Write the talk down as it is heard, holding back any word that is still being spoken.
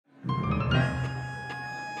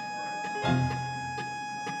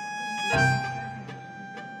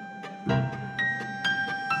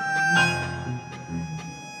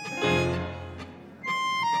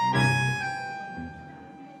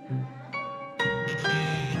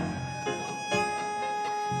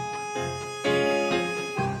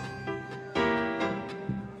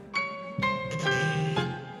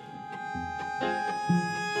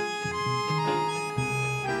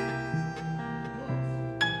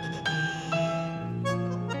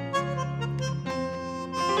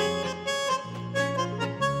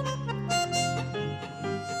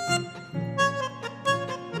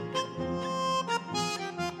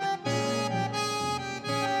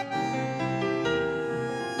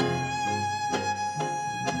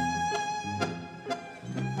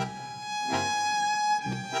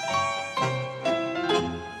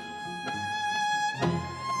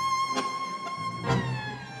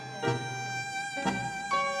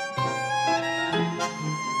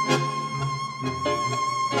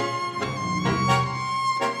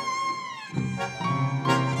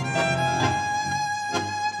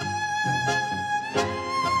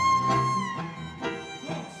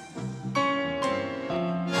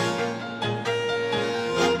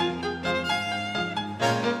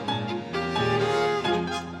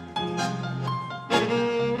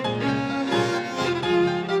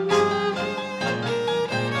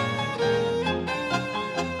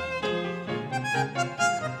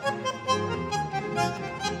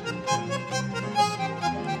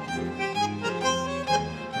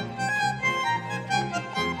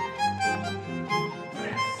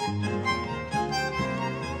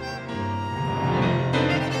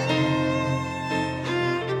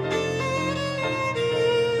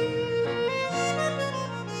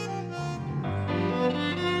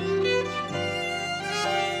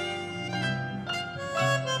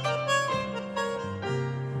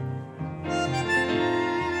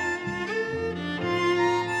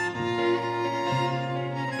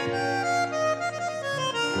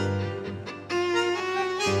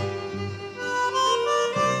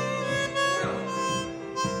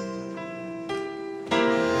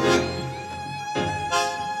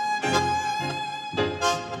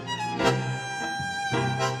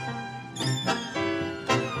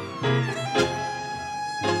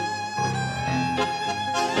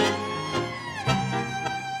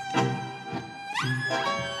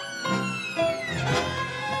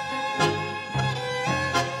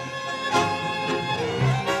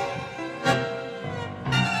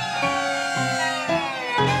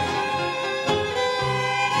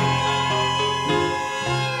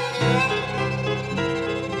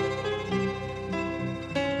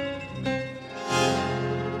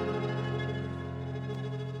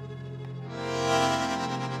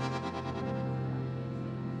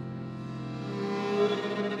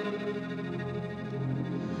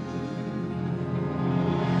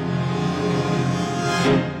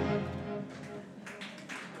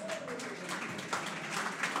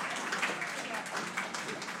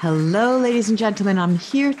Hello, ladies and gentlemen. I'm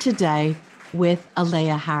here today with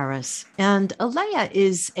Aleya Harris. And Aleya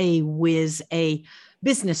is a whiz, a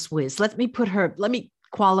business whiz. Let me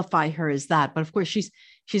qualify her as that. But of course, she's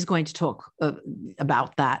going to talk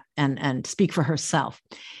about that and speak for herself.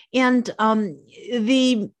 And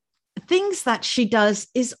the things that she does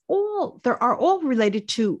are all related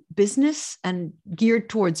to business and geared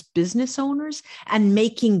towards business owners and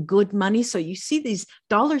making good money. So you see these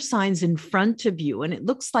dollar signs in front of you, and it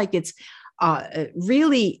looks like it's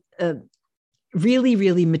really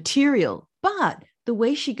material. But the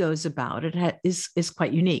way she goes about it is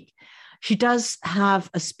quite unique. She does have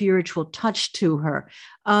a spiritual touch to her.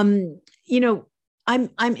 I'm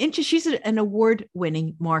interested. She's an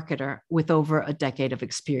award-winning marketer with over a decade of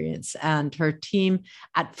experience, and her team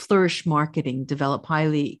at Flourish Marketing develop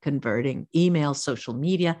highly converting email, social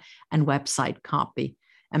media, and website copy,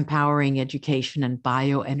 empowering education and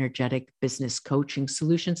bioenergetic business coaching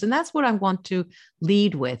solutions. And that's what I want to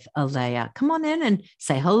lead with, Aleya. Come on in and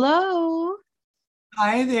say hello.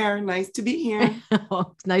 Hi there. Nice to be here.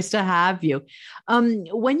 Oh, nice to have you.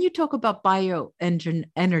 When you talk about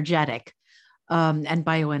bioenergetic, and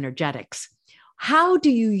bioenergetics, how do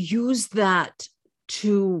you use that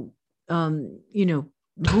to,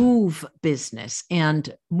 move business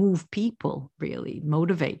and move people, really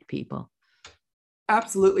motivate people?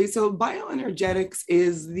 Absolutely. So bioenergetics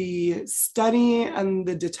is the study and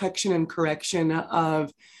the detection and correction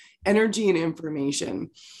of energy and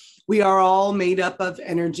information. We are all made up of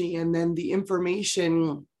energy, and then the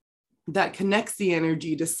information that connects the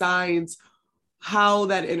energy decides how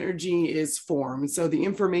that energy is formed. So the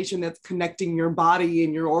information that's connecting your body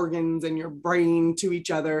and your organs and your brain to each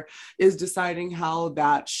other is deciding how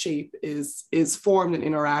that shape is formed and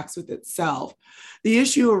interacts with itself. The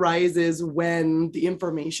issue arises when the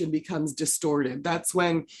information becomes distorted. That's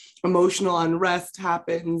when emotional unrest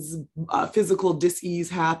happens, physical dis-ease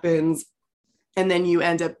happens, and then you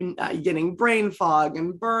end up getting brain fog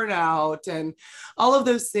and burnout and all of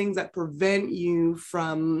those things that prevent you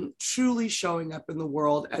from truly showing up in the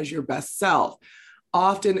world as your best self.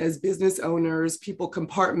 Often as business owners, people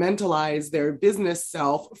compartmentalize their business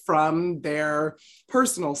self from their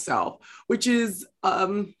personal self, which is,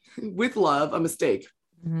 with love, a mistake.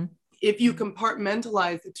 Mm-hmm. If you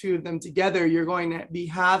compartmentalize the two of them together, you're going to be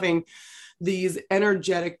having these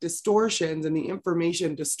energetic distortions and the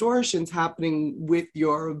information distortions happening with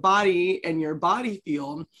your body and your body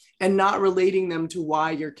field, and not relating them to why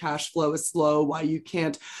your cash flow is slow, why you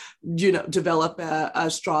can't, develop a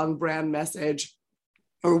strong brand message,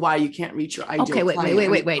 or why you can't reach your ideal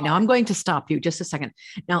client. Wait. Now I'm going to stop you just a second.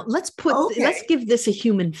 Now let's give this a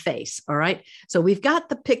human face. All right. So we've got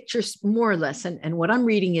the pictures more or less. And what I'm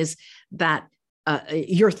reading is that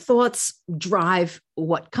your thoughts drive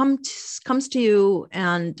what comes to you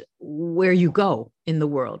and where you go in the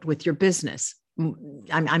world with your business.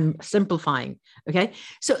 I'm simplifying. Okay.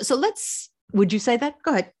 So would you say that?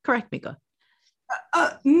 Go ahead. Correct me. Go.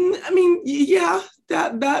 Yeah,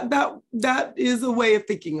 that is a way of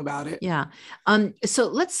thinking about it. Yeah. So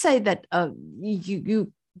let's say that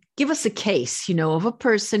you give us a case, of a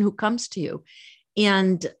person who comes to you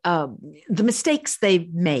and the mistakes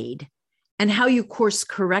they've made and how you course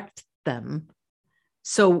correct them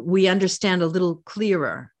so we understand a little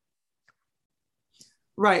clearer.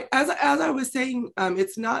 Right. As I was saying,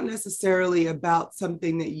 it's not necessarily about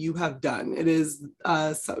something that you have done. It is,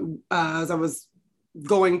 as I was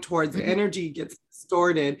going towards, the energy gets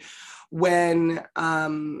distorted when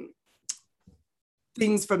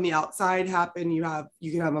things from the outside happen. You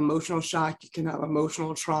can have emotional shock, you can have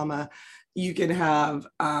emotional trauma, you can have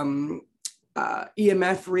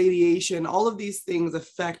EMF radiation. All of these things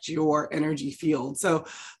affect your energy field. So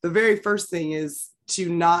the very first thing is to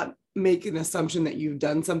not make an assumption that you've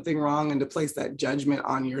done something wrong and to place that judgment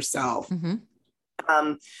on yourself. Mm-hmm.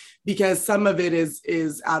 Because some of it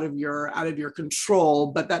is out of your control,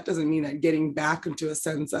 but that doesn't mean that getting back into a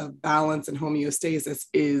sense of balance and homeostasis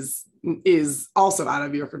is also out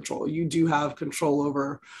of your control. You do have control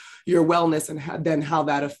over your wellness and then how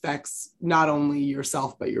that affects not only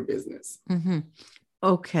yourself but your business. Mm-hmm.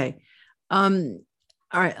 Okay. All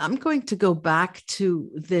right. I'm going to go back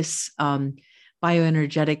to this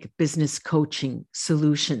bioenergetic business coaching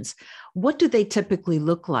solutions. What do they typically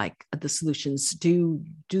look like, the solutions? Do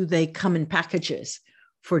they come in packages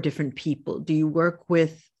for different people? Do you work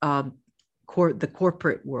with the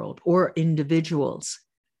corporate world or individuals?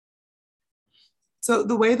 So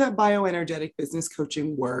the way that bioenergetic business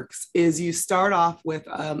coaching works is you start off with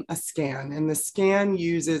a scan, and the scan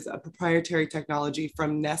uses a proprietary technology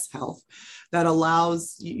from Nest Health that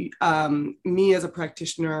allows me as a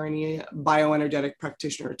practitioner, any bioenergetic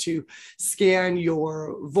practitioner, to scan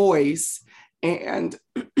your voice and,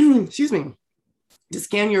 excuse me, to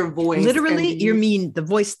scan your voice. Literally, you mean the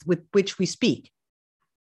voice with which we speak?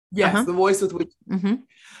 Yes, the voice with which.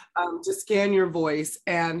 To scan your voice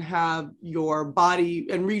and have your body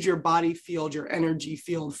and read your body field, your energy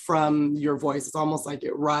field from your voice. It's almost like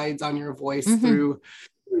it rides on your voice through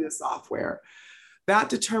the software. That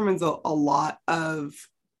determines a lot of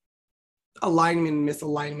alignment and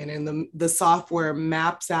misalignment, and the software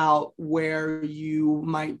maps out where you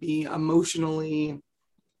might be emotionally,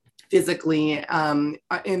 physically in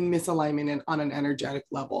misalignment and on an energetic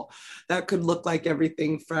level. That could look like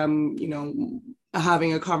everything from,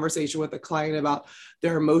 having a conversation with a client about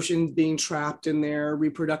their emotions being trapped in their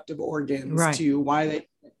reproductive organs, to why they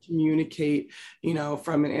can't communicate,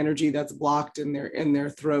 from an energy that's blocked in their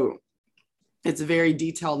throat. It's a very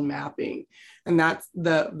detailed mapping. And that's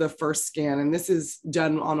the first scan. And this is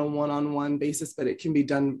done on a one-on-one basis, but it can be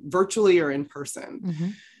done virtually or in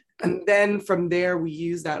person. And then from there, we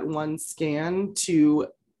use that one scan to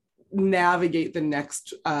navigate the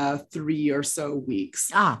next 3 or so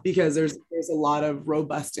weeks, because there's a lot of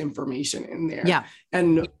robust information in there.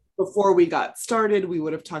 And before we got started, we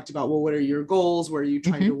would have talked about, well, what are your goals? Where are you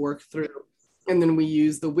trying to work through? And then we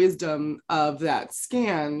use the wisdom of that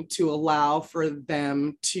scan to allow for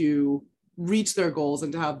them to reach their goals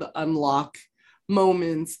and to have the unlock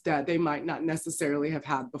moments that they might not necessarily have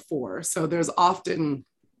had before. So there's often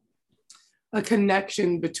a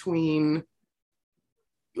connection between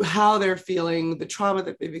how they're feeling, the trauma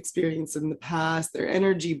that they've experienced in the past, their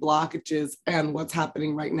energy blockages, and what's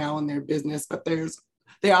happening right now in their business. But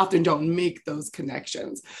they often don't make those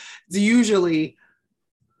connections. So usually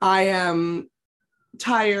I am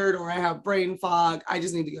tired or I have brain fog. I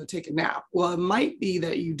just need to go take a nap. Well, it might be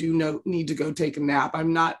that you do need to go take a nap.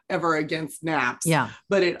 I'm not ever against naps,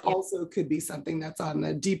 but it also could be something that's on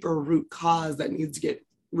a deeper root cause that needs to get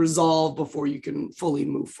resolve before you can fully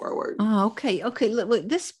move forward. Oh, okay. Look,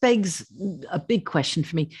 this begs a big question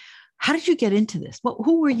for me. How did you get into this?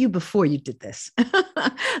 Who were you before you did this?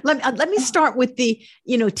 let me start with the,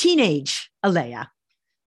 teenage Aleya.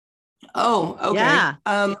 Oh, okay. Yeah.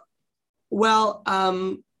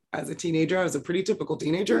 As a teenager, I was a pretty typical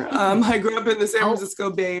teenager. I grew up in the San Francisco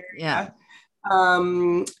Bay Area.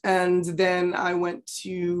 And then I went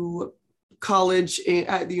to college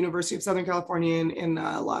at the University of Southern California in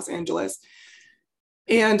Los Angeles.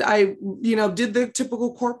 And I, did the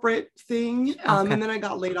typical corporate thing. And then I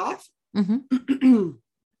got laid off. And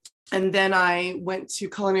then I went to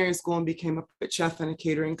culinary school and became a puppet chef and a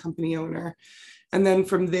catering company owner. And then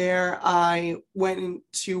from there, I went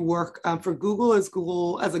to work for Google as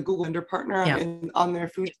a Google vendor partner on their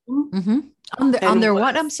food team. On their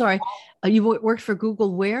what? I'm sorry. You worked for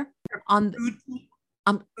Google where? On food team.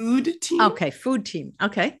 Food team. Okay, food team.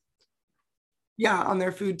 Okay. Yeah, on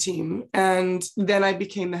their food team. And then I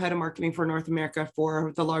became the head of marketing for North America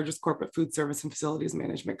for the largest corporate food service and facilities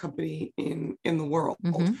management company in the world.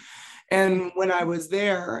 And when I was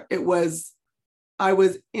there, I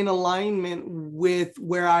was in alignment with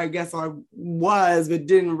where I guess I was, but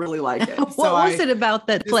didn't really like it. What was it about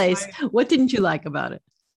that place? What didn't you like about it?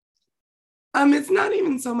 It's not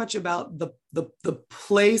even so much about the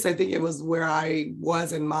place. I think it was where I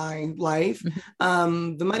was in my life.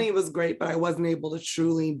 The money was great, but I wasn't able to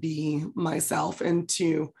truly be myself and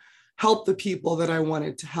to help the people that I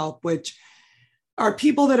wanted to help, which are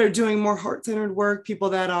people that are doing more heart-centered work, people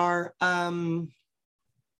that are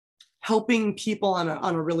helping people on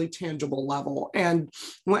a really tangible level. And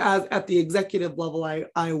at the executive level,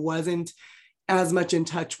 I wasn't as much in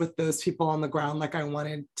touch with those people on the ground like I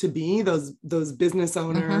wanted to be, those business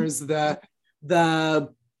owners, the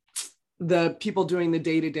people doing the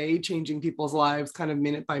day-to-day, changing people's lives kind of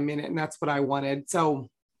minute by minute. And that's what I wanted. So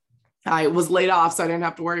I was laid off, so I didn't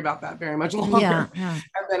have to worry about that very much longer. And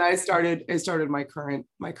then I started my current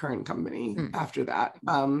company after that,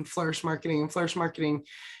 Flourish Marketing. And Flourish Marketing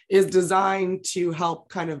is designed to help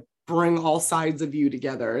kind of bring all sides of you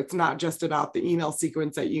together. It's not just about the email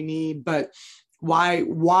sequence that you need, but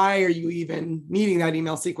why are you even needing that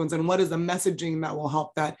email sequence? And what is the messaging that will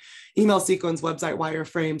help that email sequence, website,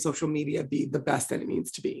 wireframe, social media be the best that it needs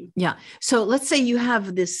to be? Yeah. So let's say you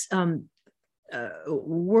have this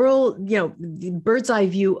world, the bird's eye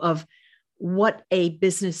view of what a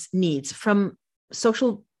business needs, from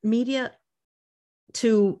social media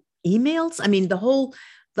to emails. I mean, the whole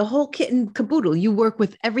kit and caboodle. You work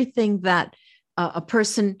with everything that a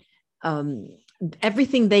person,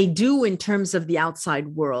 everything they do in terms of the outside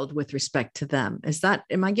world with respect to them.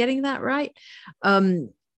 Am I getting that right?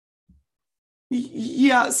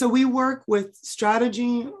 Yeah, so we work with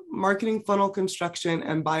strategy, marketing, funnel construction,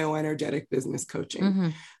 and bioenergetic business coaching. Mm-hmm.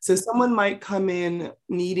 So someone might come in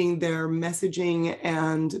needing their messaging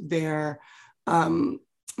and their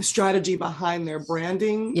strategy behind their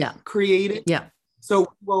branding created. Yeah.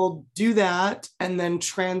 So we'll do that and then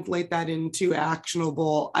translate that into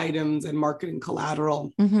actionable items and marketing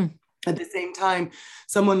collateral. Mm-hmm. At the same time,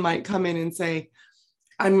 someone might come in and say,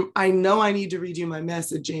 I know I need to redo my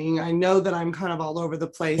messaging. I know that I'm kind of all over the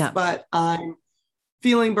place, but I'm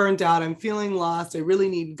feeling burnt out. I'm feeling lost. I really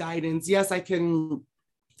need guidance. Yes, I can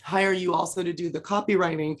hire you also to do the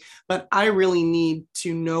copywriting, but I really need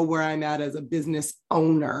to know where I'm at as a business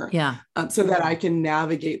owner, so that I can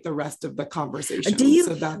navigate the rest of the conversation. Do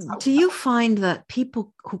you find that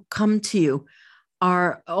people who come to you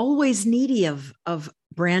are always needy of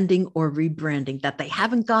branding or rebranding, that they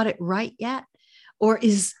haven't got it right yet? Or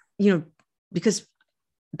because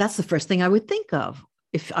that's the first thing I would think of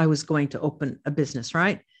if I was going to open a business,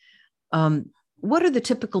 right? What are the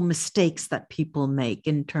typical mistakes that people make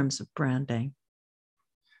in terms of branding?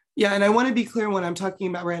 Yeah, and I want to be clear, when I'm talking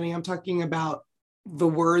about branding, I'm talking about the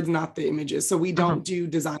words, not the images. So we don't do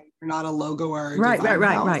design. We're not a logo or a design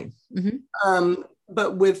house. Right. Mm-hmm.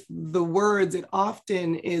 But with the words, it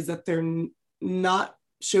often is that they're not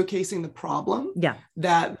showcasing the problem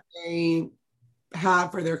that they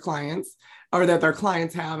have for their clients, or that their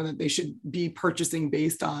clients have, and that they should be purchasing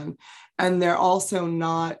based on. And they're also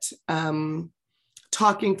not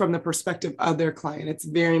talking from the perspective of their client. It's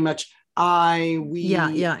very much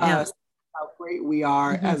us, how great we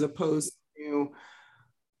are, as opposed to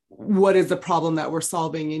what is the problem that we're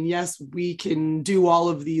solving. And yes, we can do all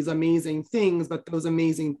of these amazing things, but those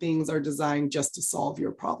amazing things are designed just to solve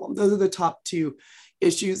your problem. Those are the top two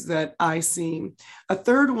issues that I see. A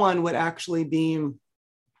third one would actually be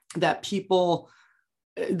that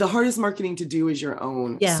the hardest marketing to do is your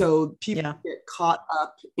own. So people get caught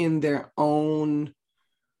up in their own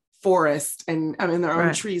forest and their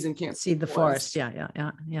own trees and can't see the forest. Yeah.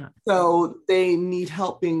 So they need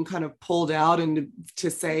help being kind of pulled out and to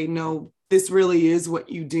say, no, this really is what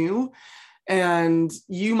you do. And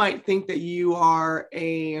you might think that you are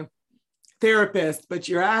a therapist, but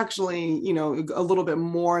you're actually, a little bit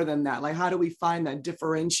more than that. Like, how do we find that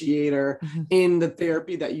differentiator in the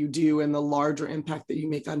therapy that you do and the larger impact that you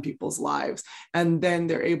make on people's lives? And then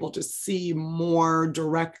they're able to see more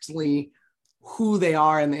directly who they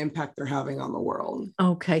are and the impact they're having on the world.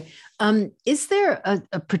 Okay. Is there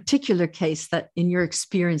a particular case that, in your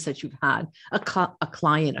experience, that you've had a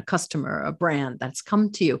client, a customer, a brand that's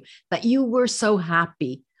come to you that you were so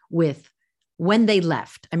happy with when they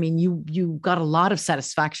left? I mean, you got a lot of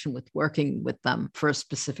satisfaction with working with them for a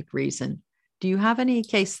specific reason. Do you have any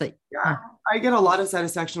case that? Yeah, I get a lot of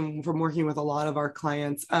satisfaction from working with a lot of our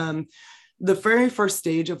clients. The very first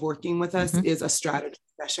stage of working with us is a strategy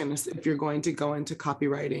session, if you're going to go into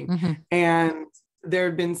copywriting. And there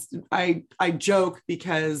have been, I joke,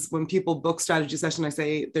 because when people book strategy session, I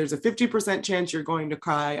say, there's a 50% chance you're going to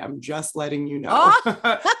cry. I'm just letting you know.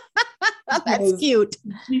 Oh, that's cute.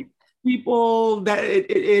 People, that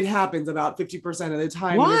it happens about 50% of the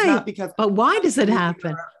time. Why? It's not because, but why does it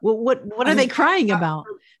happen? Well, what are they crying about?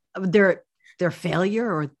 Their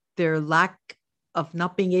failure, or their lack of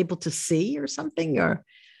not being able to see, or something? Or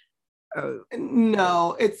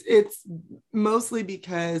no, it's mostly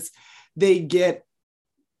because they get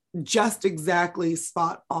just exactly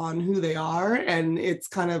spot on who they are, and it's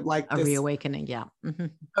kind of like a reawakening.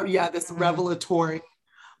 This revelatory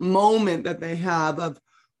moment that they have of,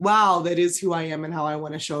 wow, that is who I am and how I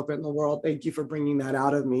want to show up in the world. Thank you for bringing that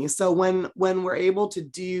out of me. So when we're able to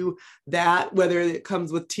do that, whether it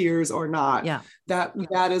comes with tears or not,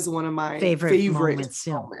 that is one of my favorite moments.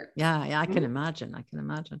 Yeah, I can imagine.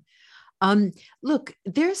 Look,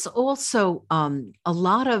 there's also a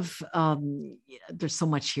lot of, there's so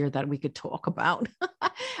much here that we could talk about.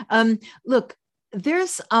 Look,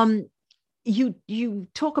 there's, you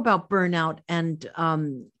talk about burnout and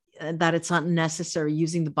that it's not necessary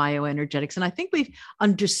using the bioenergetics. And I think we've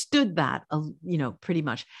understood that, pretty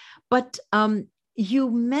much. But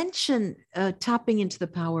you mentioned tapping into the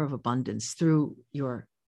power of abundance through your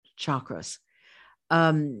chakras.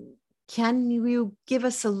 Can you give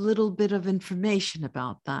us a little bit of information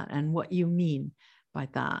about that and what you mean by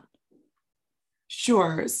that?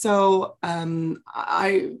 Sure. So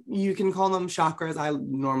you can call them chakras. I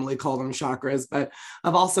normally call them chakras, but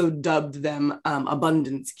I've also dubbed them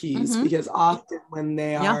abundance keys, because often when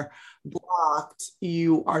they are blocked,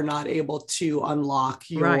 you are not able to unlock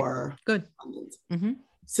your Good. abundance. Mm-hmm.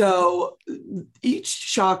 So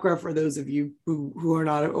each chakra, for those of you who are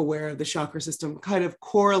not aware of the chakra system, kind of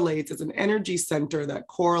correlates as an energy center that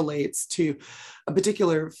correlates to a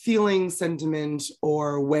particular feeling, sentiment,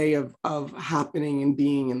 or way of happening and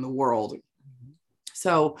being in the world.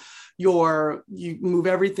 So you move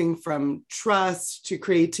everything from trust to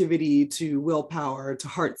creativity to willpower to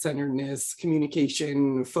heart-centeredness,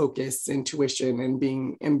 communication, focus, intuition, and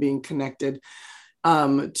being connected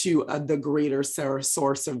to the greater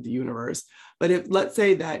source of the universe. But if, let's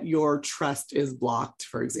say that your trust is blocked,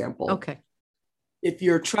 for example. Okay. If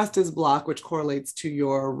your trust is blocked, which correlates to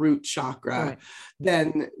your root chakra, Right.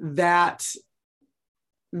 then that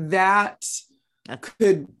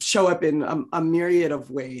could show up in a myriad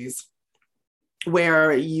of ways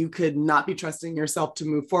where you could not be trusting yourself to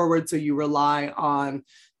move forward. So you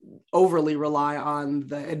overly rely on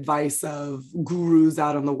the advice of gurus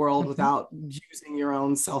out in the world without using your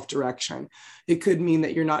own self-direction. It could mean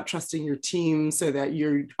that you're not trusting your team so that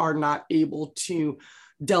you are not able to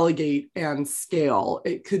delegate and scale.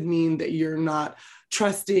 It could mean that you're not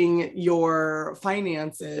trusting your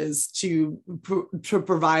finances to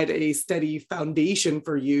provide a steady foundation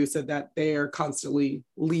for you so that they are constantly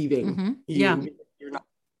leaving you. Yeah. You're not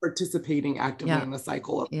participating actively in the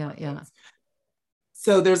cycle of abundance.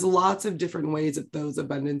 So there's lots of different ways that those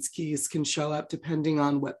abundance keys can show up depending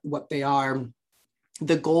on what they are.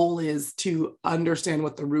 The goal is to understand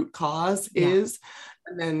what the root cause is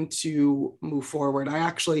and then to move forward. I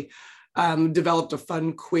actually developed a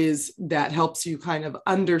fun quiz that helps you kind of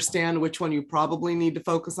understand which one you probably need to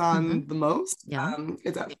focus on the most.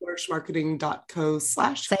 It's at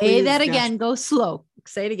flourishmarketing.co/quiz. Say that again. Go slow.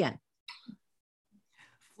 Say it again.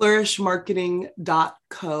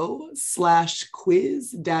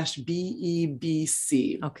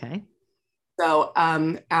 flourishmarketing.co/quiz-BEBC. Okay. So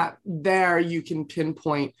at there you can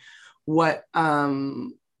pinpoint what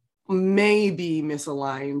may be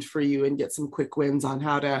misaligned for you and get some quick wins on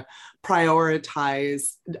how to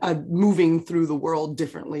prioritize moving through the world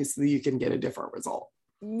differently so that you can get a different result.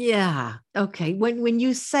 Yeah. Okay. When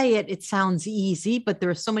you say it, it sounds easy, but there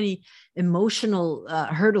are so many emotional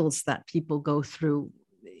hurdles that people go through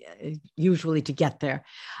usually to get there.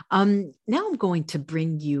 Now I'm going to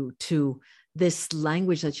bring you to this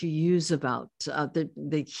language that you use about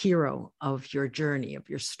the hero of your journey, of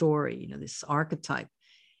your story, this archetype,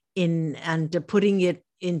 and putting it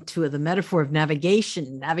into the metaphor of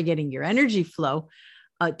navigating your energy flow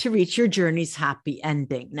to reach your journey's happy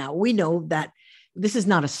ending. Now, we know that this is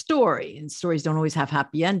not a story, and stories don't always have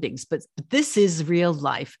happy endings, but this is real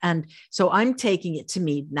life. And so I'm taking it to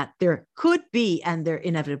mean that there could be, and there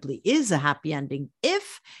inevitably is, a happy ending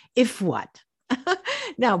if what?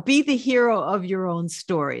 Now, be the hero of your own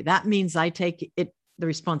story. That means I take the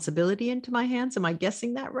responsibility into my hands. Am I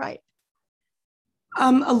guessing that right?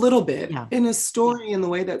 A little bit. Yeah. In a story, in the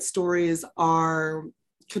way that stories are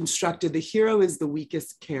constructed, the hero is the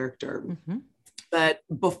weakest character. But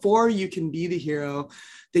before you can be the hero,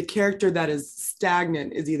 the character that is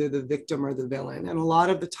stagnant is either the victim or the villain. And a lot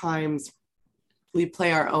of the times we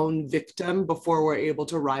play our own victim before we're able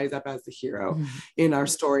to rise up as the hero in our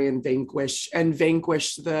story and vanquish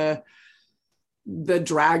the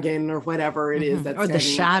dragon or whatever it is that's or the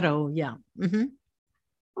shadow. Yeah.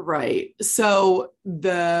 Right. So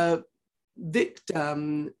the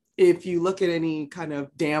victim, if you look at any kind of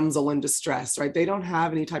damsel in distress, right, they don't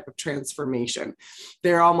have any type of transformation.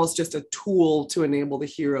 They're almost just a tool to enable the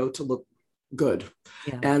hero to look good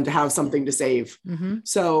and have something to save.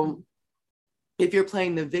 So if you're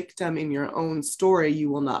playing the victim in your own story, you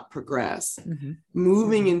will not progress.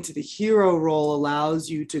 Moving into the hero role allows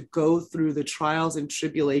you to go through the trials and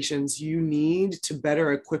tribulations you need to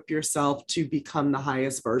better equip yourself to become the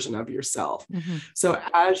highest version of yourself. So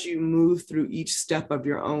as you move through each step of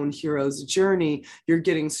your own hero's journey, you're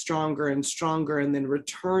getting stronger and stronger, and then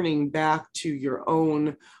returning back to your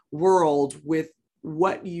own world with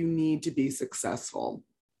what you need to be successful.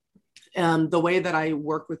 And the way that I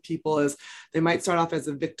work with people is they might start off as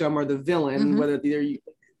a victim or the villain, whether they're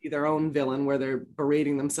their own villain, where they're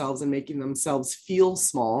berating themselves and making themselves feel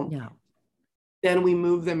small. Then we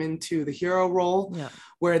move them into the hero role,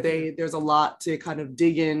 where there's a lot to kind of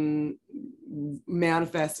dig in,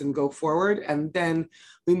 manifest, and go forward. And then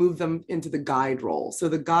we move them into the guide role. So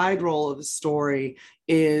the guide role of the story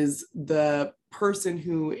is the person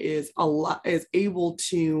who is able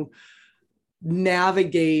to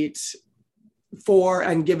navigate for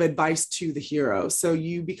and give advice to the hero. So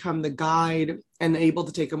you become the guide and able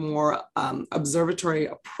to take a more observatory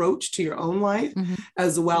approach to your own life,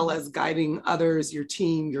 as well as guiding others, your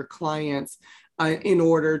team, your clients, in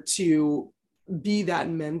order to be that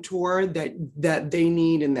mentor that they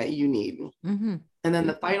need and that you need. And then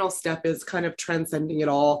the final step is kind of transcending it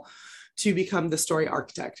all to become the story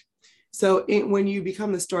architect. So when you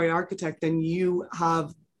become the story architect, then you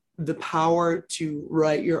have the power to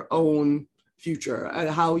write your own future and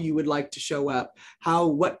how you would like to show up,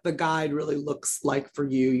 what the guide really looks like for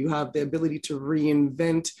you. You have the ability to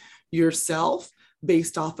reinvent yourself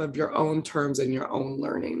based off of your own terms and your own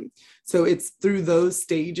learning. So it's through those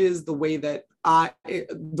stages, the way that I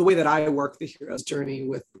work the hero's journey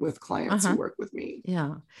with clients who work with me.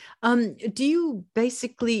 Yeah. Do you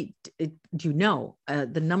basically, do you know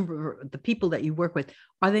the number of the people that you work with?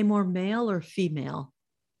 Are they more male or female?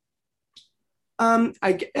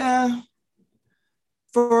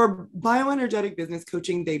 For bioenergetic business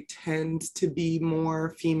coaching, they tend to be more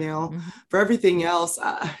female. For everything else,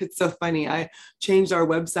 it's so funny. I changed our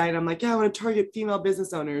website. I'm like, yeah, I want to target female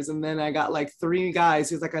business owners. And then I got like 3 guys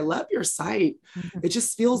who's like, I love your site. It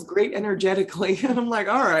just feels great energetically. And I'm like,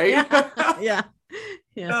 all right. Yeah.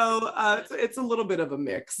 So it's a little bit of a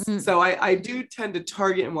mix. So I do tend to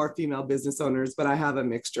target more female business owners, but I have a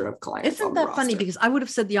mixture of clients. Isn't that funny? Because I would have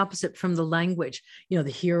said the opposite from the language, the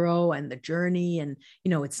hero and the journey, and,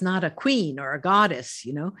 it's not a queen or a goddess,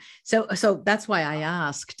 so that's why I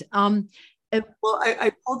asked. Well,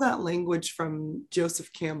 I pulled that language from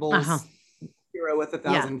Joseph Campbell's Hero with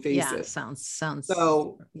 1,000 Faces. Yeah, sounds.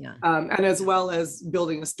 So, and as well as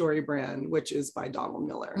Building a Story Brand, which is by Donald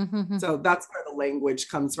Miller. So that's where the language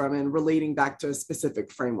comes from, and relating back to a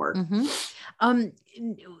specific framework.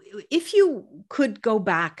 If you could go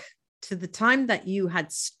back to the time that you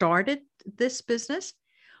had started this business,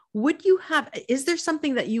 is there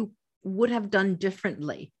something that you would have done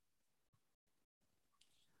differently?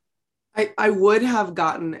 I would have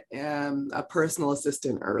gotten a personal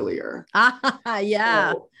assistant earlier.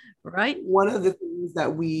 Yeah. So, right. One of the things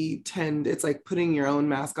that it's like putting your own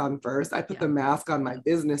mask on first. I put the mask on my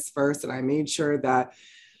business first, and I made sure that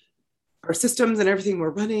our systems and everything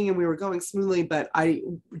were running and we were going smoothly, but I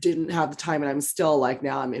didn't have the time. And I'm still like,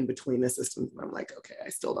 now I'm in between the systems, and I'm like, okay, I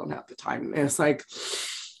still don't have the time. And it's like,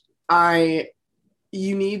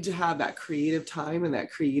 you need to have that creative time and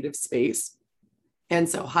that creative space. And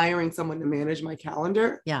so hiring someone to manage my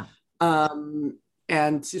calendar, and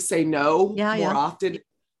to say no more often,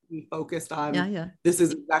 be focused on this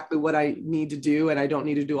is exactly what I need to do, and I don't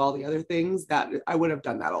need to do all the other things. That I would have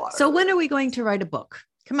done that a lot. So when are we going to write a book?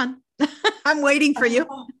 Come on, I'm waiting for you.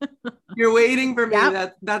 You're waiting for me.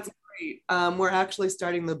 That's great. We're actually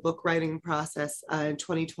starting the book writing process in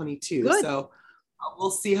 2022. Good. So we'll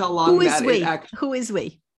see how long Who is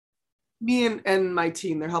we? Me and my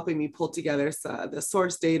team. They're helping me pull together the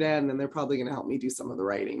source data, and then they're probably going to help me do some of the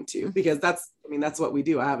writing too, because that's what we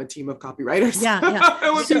do. I have a team of copywriters.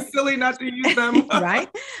 It would be silly not to use them. Right.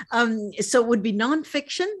 So it would be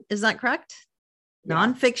nonfiction. Is that correct? Yeah.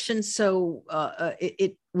 Nonfiction. So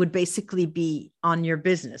it would basically be on your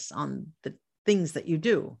business, on the things that you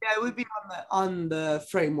do. Yeah, it would be on the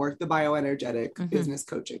framework, the bioenergetic business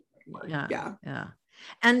coaching framework. Yeah.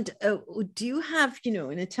 And do you have,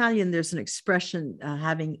 in Italian, there's an expression,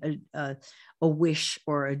 having a wish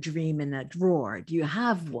or a dream in a drawer. Do you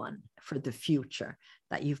have one for the future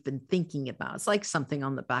that you've been thinking about? It's like something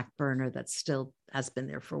on the back burner that still has been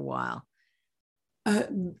there for a while.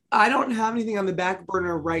 I don't have anything on the back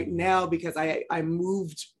burner right now, because I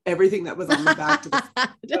moved everything that was on the back to the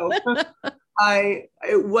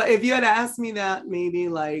if you had asked me that maybe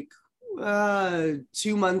like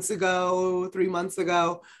 2 months ago, 3 months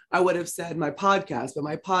ago, I would have said my podcast, but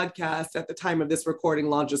my podcast at the time of this recording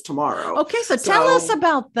launches tomorrow. Okay, so tell us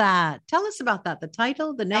about that. The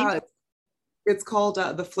title, the name. It's called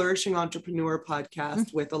the Flourishing Entrepreneur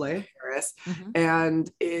Podcast with Aleya Harris,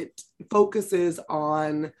 and it focuses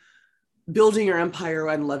on building your empire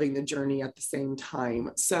and loving the journey at the same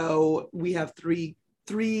time. So we have three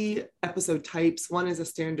episode types. One is a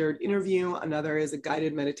standard interview, another is a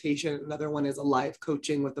guided meditation, another one is a live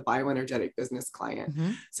coaching with a bioenergetic business client,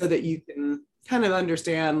 so that you can kind of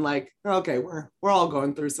understand, like, okay, we're all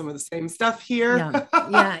going through some of the same stuff here.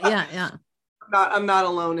 Yeah. I'm not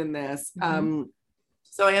alone in this.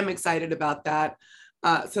 So I am excited about that.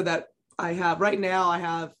 So that right now I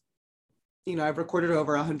have I've recorded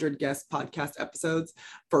over 100 guest podcast episodes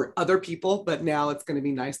for other people, but now it's going to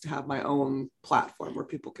be nice to have my own platform where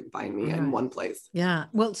people can find me in one place. Yeah.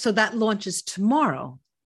 Well, so that launches tomorrow.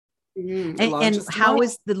 It And launches how tomorrow.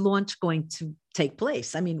 is the launch going to take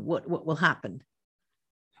place? I mean, what will happen?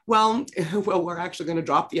 Well, we're actually going to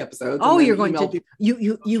drop the episodes and Oh, then you're going email to people.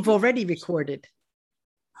 you've already recorded.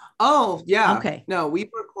 Oh, yeah. Okay. No, we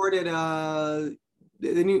recorded the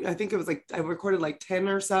new, I think it was like I recorded like 10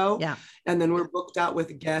 or so. Yeah. And then we're booked out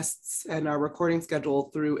with guests and our recording schedule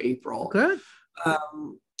through April. Good.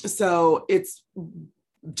 So it's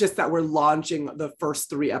just that we're launching the first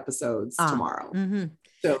 3 episodes tomorrow. Mm-hmm.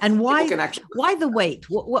 So and why the wait?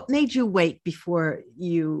 What made you wait before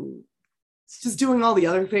you? Just doing all the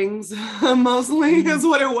other things mostly is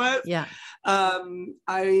what it was. Yeah. A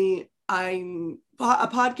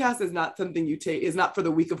podcast is not something you take, is not for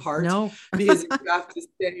the weak of heart. No. Because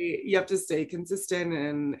you have to stay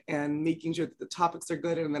consistent and making sure that the topics are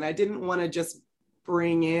good. And then I didn't want to just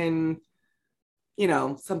bring in,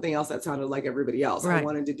 something else that sounded like everybody else. Right. I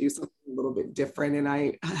wanted to do something a little bit different, and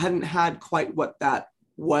I hadn't had quite what that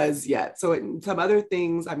was yet. So some other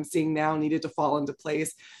things I'm seeing now needed to fall into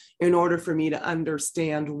place in order for me to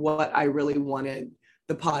understand what I really wanted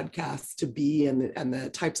the podcast to be, and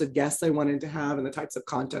the types of guests I wanted to have, and the types of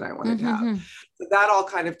content I wanted to have. So that all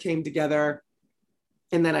kind of came together.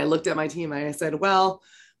 And then I looked at my team and I said, well,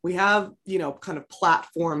 we have, kind of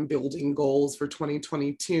platform building goals for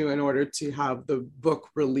 2022 in order to have the book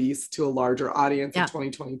released to a larger audience in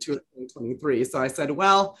 2022 and 2023. So I said,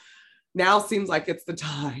 well, now seems like it's the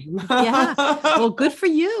time. Yeah. Well, good for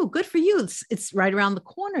you. Good for you. It's right around the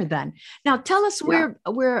corner then. Now tell us where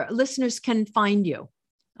listeners can find you.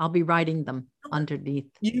 I'll be writing them underneath.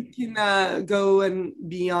 You can go and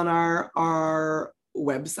be on our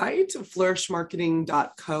website,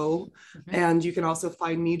 flourishmarketing.co. And you can also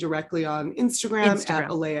find me directly on Instagram. At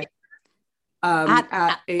Aleya.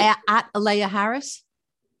 At Aleya Harris?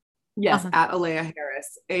 Yes, at Aleya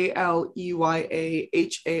Harris,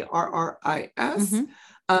 ALEYAHARRIS.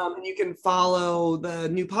 And you can follow the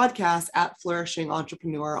new podcast at Flourishing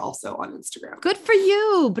Entrepreneur also on Instagram. Good for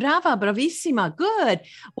you. Brava, bravissima. Good.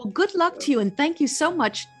 Well, good luck to you. And thank you so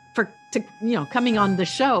much for coming on the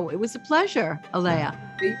show. It was a pleasure, Aleya.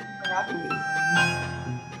 Thank you for having me.